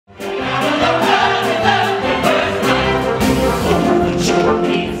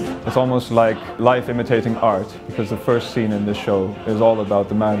It's almost like life imitating art, because the first scene in the show is all about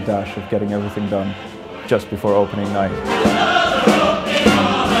the mad dash of getting everything done just before opening night.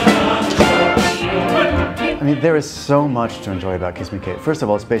 I mean, there is so much to enjoy about Kiss Me Kate. First of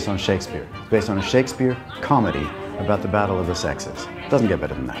all, it's based on Shakespeare. It's based on a Shakespeare comedy about the battle of the sexes. Doesn't get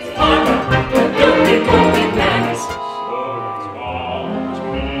better than that.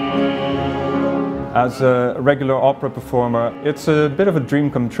 As a regular opera performer, it's a bit of a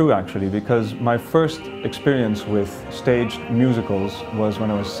dream come true actually, because my first experience with staged musicals was when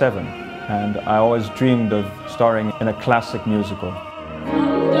I was 7, and I always dreamed of starring in a classic musical.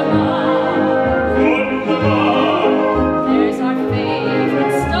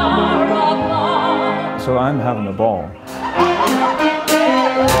 So I'm having a ball.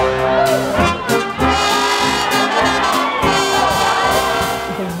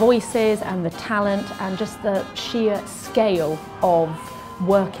 The voices and the talent and just the sheer scale of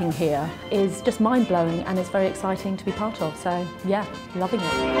working here is just mind-blowing, and it's very exciting to be part of. So yeah, loving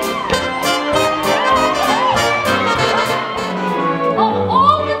it. Of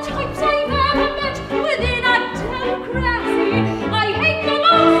all the types I've ever met within a democracy, I hate the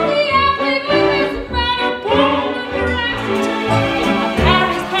most the average is man born and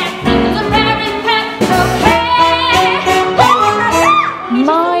raised.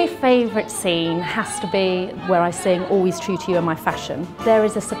 My favourite scene has to be where I sing Always True to You in My Fashion. There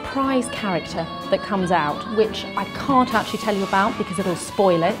is a surprise character that comes out, which I can't actually tell you about because it'll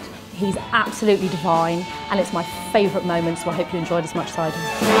spoil it. He's absolutely divine, and it's my favourite moment, so I hope you enjoyed as much as I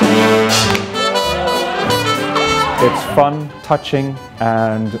did. It's fun, touching,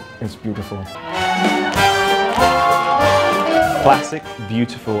 and it's beautiful. Classic,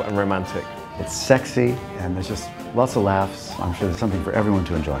 beautiful, and romantic. It's sexy, and there's just lots of laughs. I'm sure there's something for everyone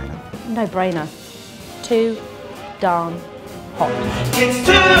to enjoy in it. No brainer. Too darn hot. It's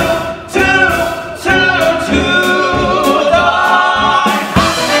too